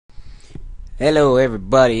Hello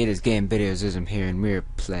everybody, it is INVADERS here and we're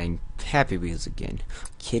playing Happy Wheels again.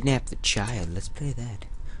 Kidnap the child, let's play that.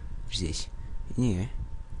 What's this? In here?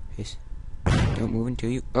 Yes. Don't move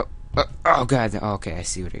until you... Oh god, okay, I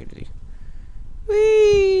see what I gotta do.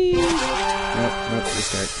 Whee! Nope,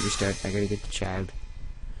 restart, I gotta get the child.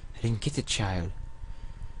 I didn't get the child.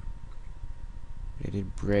 I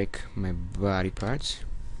did break my body parts.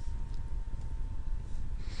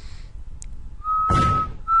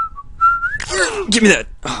 Give me that!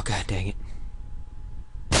 Oh god dang it.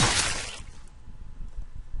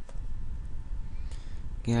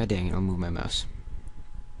 God dang it, I'll move my mouse.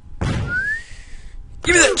 Give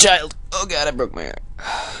me that child! Oh god, I broke my arm.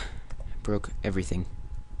 I broke everything.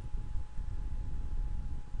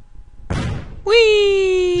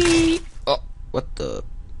 Whee! Oh, what the...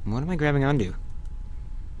 What am I grabbing onto?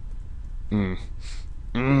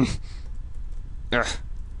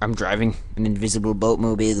 I'm driving an invisible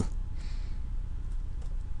boatmobile.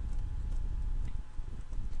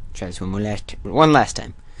 Try this one last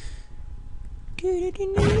time.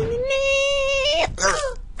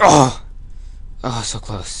 Oh, so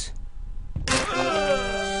close.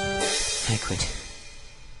 I quit.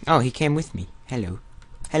 Oh, he came with me. Hello,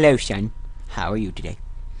 son. How are you today?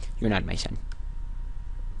 You're not my son.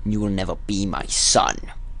 You will never be my son.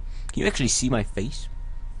 Can you actually see my face?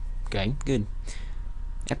 Okay, good.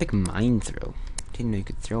 Epic mine throw. Didn't know you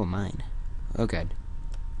could throw a mine. Oh god.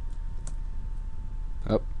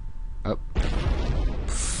 Up.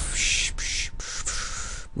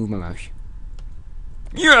 Move my mouse.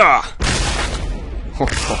 Yeah!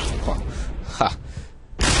 Ha.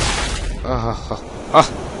 Oh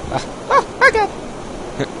god!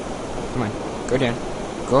 Come on, go down.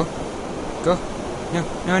 Go. No.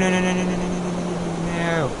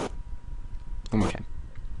 One more time.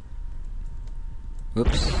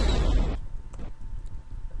 Whoops.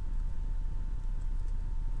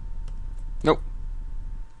 Nope.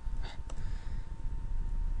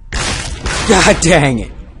 God dang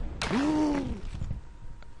it!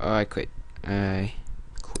 Oh, I quit. That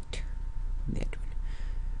one.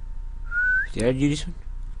 Did I do this one?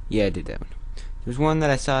 Yeah, I did that one. There's one that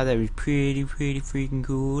I saw that was pretty freaking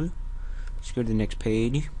cool. Let's go to the next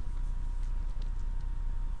page.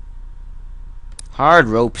 Hard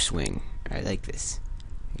rope swing. I like this.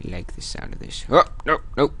 I like the sound of this. Oh, nope.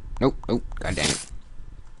 God dang it.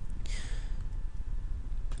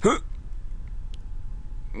 Huh.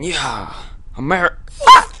 Yeah. America.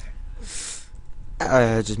 Ah!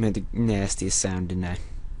 I just made the nastiest sound, didn't I?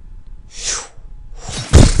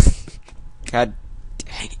 God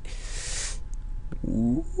dang it.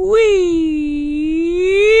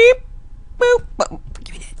 Wee. Boop.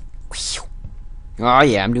 Give me that. Oh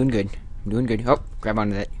yeah, I'm doing good. Oh, grab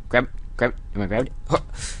onto that. Grab it. Am I grabbed it? Oh.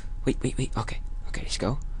 Wait. Okay, let's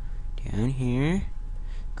go. Down here.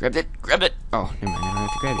 Grab it. Oh, never mind, I don't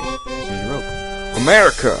have to grab it. There's a rope.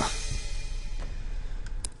 America!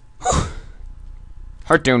 Whew.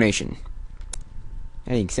 Heart donation. I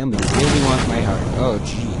think somebody really wants my heart. Oh,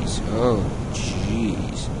 jeez.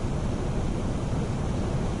 Jeez.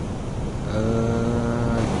 Oh,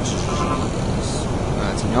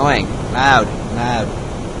 that's annoying. Loud.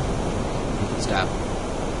 Stop.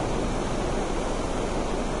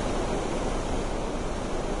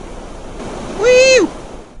 Woo!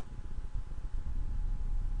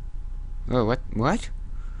 Oh, what?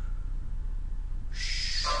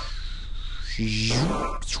 Is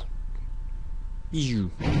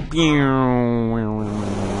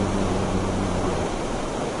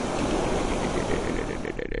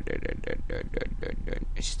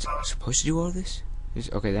it supposed to do all this?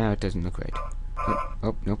 Okay, now it doesn't look right.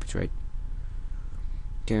 Oh, nope, it's right.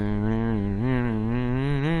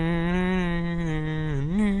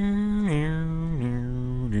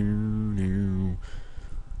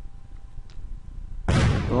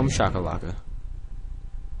 Boom shakalaka.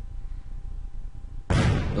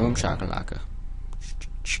 Boom shakalaka.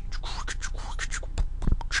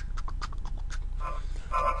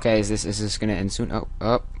 Okay, is this gonna end soon? Oh,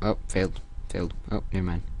 failed. Oh, never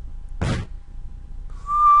mind.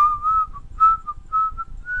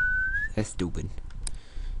 That's stupid.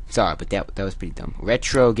 Sorry, but that was pretty dumb.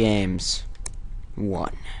 Retro games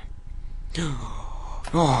 1.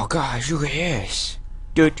 Oh gosh, look at this.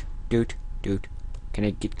 Dude. Can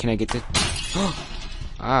I get this?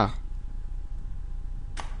 Ah.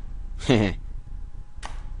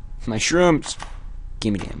 My shrooms.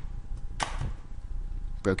 Gimme them.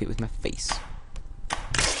 Broke it with my face.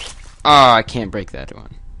 Oh, I can't break that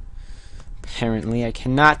one. Apparently, I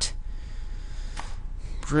cannot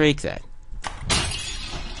break that.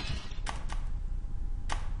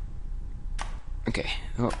 Okay.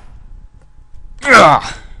 Oh.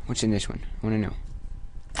 Ugh! What's in this one? I want to know.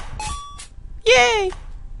 Yay!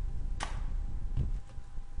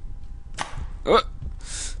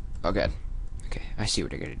 Oh god. Okay, I see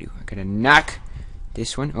what I gotta do. I gotta knock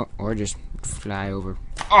this one, or just fly over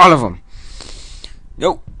all of them.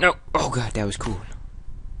 No, no. Oh god, that was cool.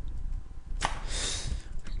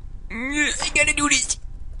 I gotta do this.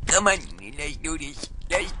 Come on, let's do this.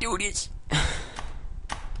 Let's do this.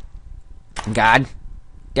 God,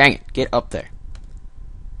 dang it! Get up there.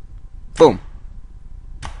 Boom.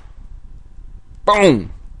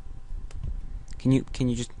 Boom. Can you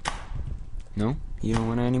just? No, you don't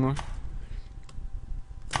want it anymore.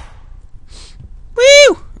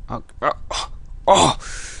 Woo!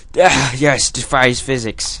 Yes, defies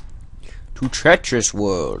physics. To treacherous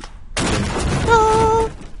world.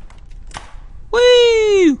 Oh.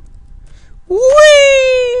 Woo!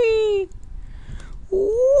 Wee!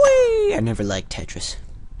 Wee! I never liked Tetris.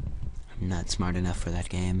 I'm not smart enough for that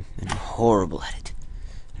game, and I'm horrible at it.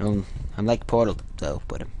 I'm like Portal though,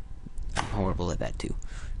 but I'm horrible at that too.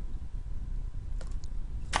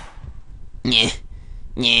 Yeah.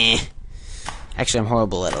 Actually, I'm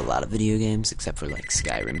horrible at a lot of video games, except for like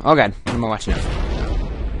Skyrim. Oh god, what am I watching now?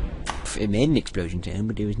 It made an explosion sound,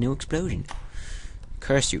 but there was no explosion.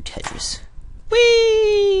 Curse you, Tetris.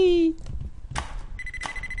 Whee!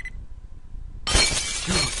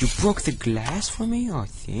 You broke the glass for me? Oh,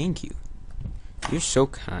 thank you. You're so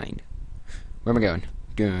kind. Where am I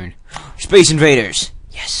going? Space Invaders!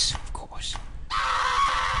 Yes, of course.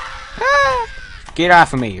 Ah! Get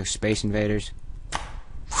off of me, you Space Invaders.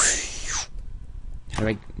 How do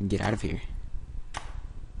I get out of here?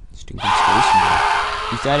 Stupid Space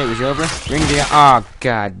Invaders. You thought it was over? Bring the... Oh,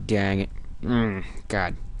 god dang it.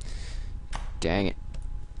 God. Dang it.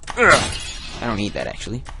 Ugh. I don't need that,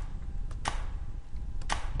 actually.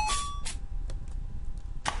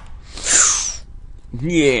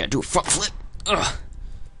 Yeah, do a front flip. Ugh.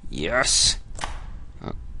 Yes.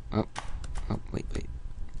 Oh, wait.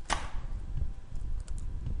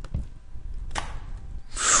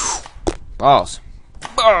 Balls.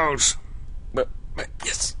 But,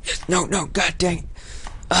 yes. No, god dang it.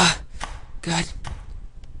 God.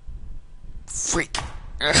 Freak.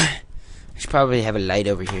 I should probably have a light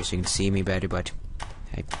over here so you can see me better, but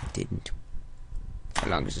I didn't. How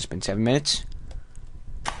long has this been? 7 minutes?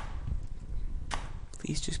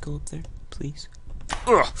 Please just go up there. Please.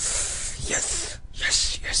 Ugh. Yes.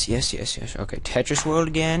 Okay, Tetris World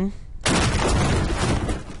again.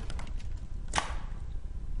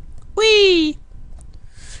 Whee!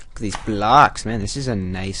 Look at these blocks, man. This is a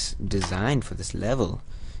nice design for this level.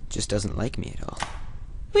 Just doesn't like me at all.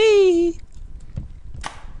 Whee!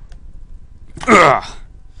 Ugh!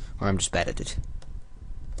 Or I'm just bad at it.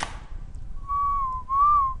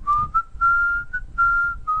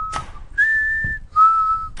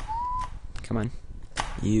 Come on.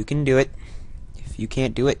 You can do it. If you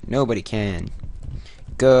can't do it, nobody can.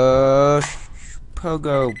 Go,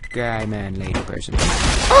 Pogo guy, man, lady person.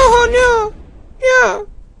 Oh no!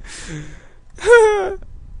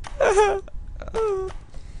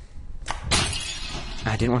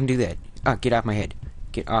 I didn't want to do that. Oh, get off my head.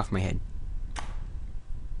 Get off my head.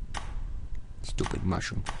 Stupid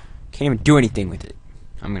mushroom. Can't even do anything with it.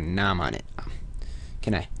 I'm gonna nom on it.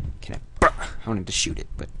 Can I? I wanted to shoot it,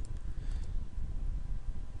 but...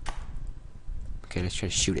 Okay, let's try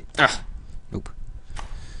to shoot it. Nope.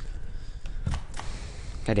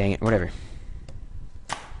 God dang it, whatever.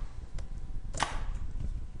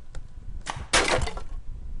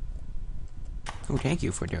 Oh, thank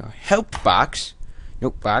you for the help box.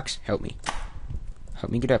 Nope, box, help me.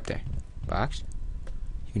 Help me get up there. Box?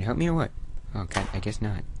 You can help me or what? Oh, God, I guess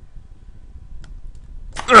not.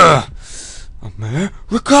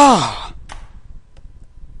 America!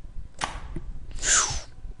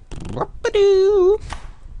 Whoop-a-doo!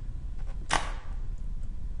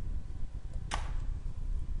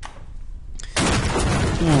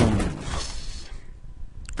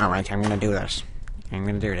 Alright, I'm gonna do this. I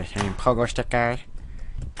mean, pogo stick guy.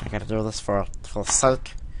 I gotta do this for the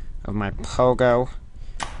sake of my pogo,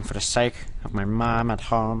 and for the sake of my mom at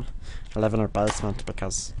home. I live in her basement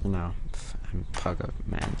because, you know, I'm pogo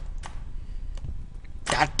man.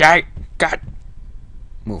 God dang! God!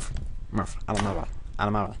 Move. Out of my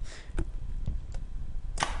way.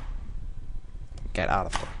 Get out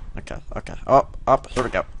of here. Okay. Up, here we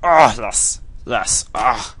go. Oh, yes.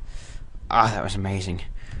 Oh, that was amazing.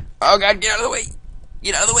 Oh god, get out of the way!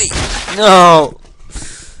 Get out of the way! No!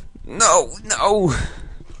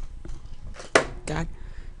 God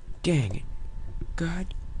dang it.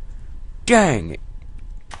 God dang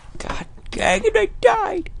it, I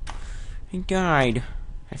died.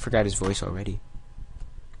 I forgot his voice already.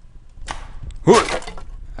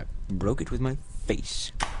 I broke it with my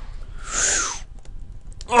face.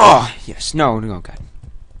 Oh, yes. No, God.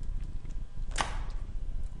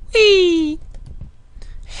 Whee!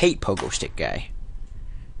 Hate pogo stick guy.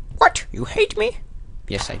 What? You hate me?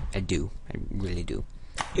 Yes, I do. I really do.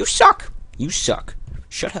 You suck. You suck.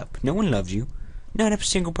 Shut up. No one loves you. Not a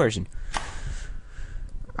single person.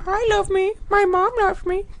 I love me. My mom loves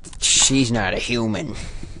me. She's not a human.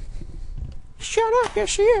 Shut up. Yes,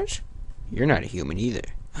 she is. You're not a human either.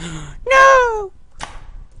 No!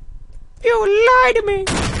 You lie to me.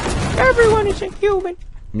 Everyone is a human.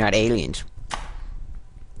 Not aliens.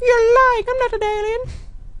 You're lying. I'm not an alien.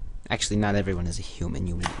 Actually, not everyone is a human.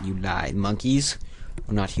 You lie. Monkeys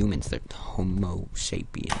are not humans. They're Homo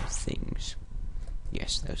sapien things.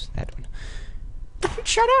 Yes, that one.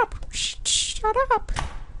 Shut up. Shut up.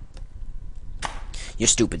 You're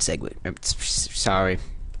stupid, Segway. Sorry.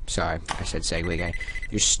 I said Segway guy.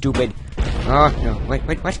 You're stupid. Oh, no. Wait,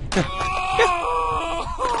 what? No.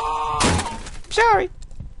 Sorry.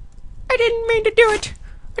 I didn't mean to do it.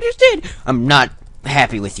 I just did. I'm not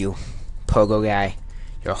happy with you, pogo guy.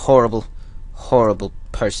 You're a horrible, horrible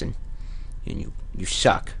person. And you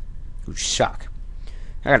suck. You suck.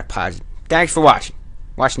 I gotta pause it. Thanks for watching.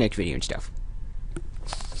 Watch the next video and stuff.